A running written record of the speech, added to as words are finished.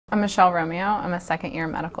I'm Michelle Romeo. I'm a second-year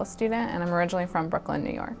medical student, and I'm originally from Brooklyn,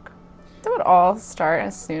 New York. It would all start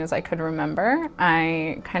as soon as I could remember.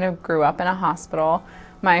 I kind of grew up in a hospital.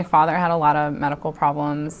 My father had a lot of medical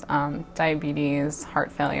problems, diabetes,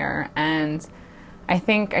 heart failure, and I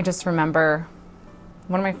think I just remember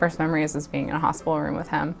one of my first memories is being in a hospital room with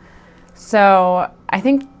him. So I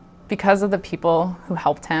think because of the people who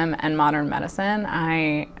helped him and modern medicine,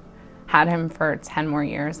 I had him for 10 more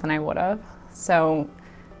years than I would have. So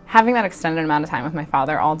having that extended amount of time with my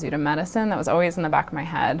father, all due to medicine, that was always in the back of my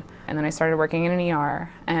head. And then I started working in an ER,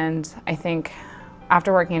 and I think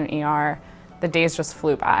after working in an ER, the days just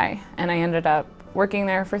flew by. And I ended up working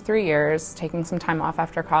there for 3 years, taking some time off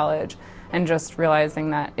after college, and just realizing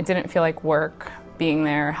that it didn't feel like work being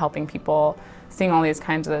there, helping people, seeing all these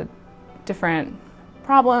kinds of different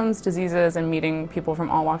problems, diseases, and meeting people from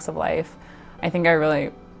all walks of life. I think I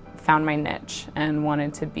really found my niche and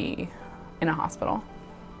wanted to be in a hospital.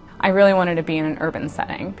 I really wanted to be in an urban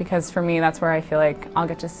setting because for me that's where I feel like I'll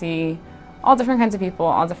get to see all different kinds of people,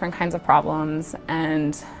 all different kinds of problems,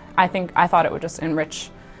 and I thought it would just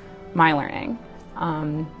enrich my learning.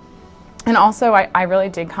 And also I really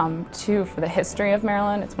did come too for the history of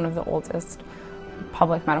Maryland. It's one of the oldest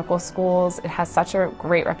public medical schools. It has such a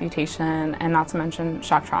great reputation, and not to mention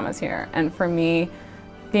shock traumas here. And for me,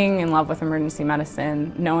 being in love with emergency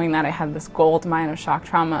medicine, knowing that I had this gold mine of shock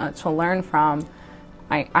trauma to learn from,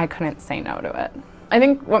 I couldn't say no to it. I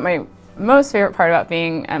think what my most favorite part about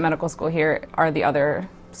being at medical school here are the other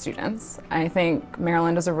students. I think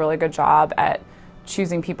Maryland does a really good job at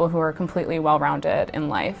choosing people who are completely well-rounded in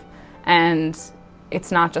life. And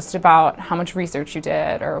it's not just about how much research you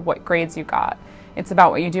did or what grades you got. It's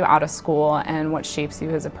about what you do out of school and what shapes you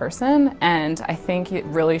as a person. And I think it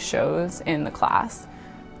really shows in the class.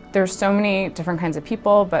 There's so many different kinds of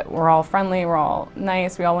people, but we're all friendly, we're all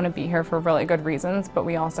nice, we all want to be here for really good reasons, but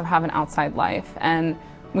we also have an outside life, and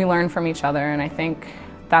we learn from each other, and I think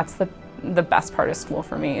that's the best part of school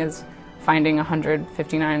for me, is finding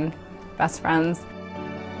 159 best friends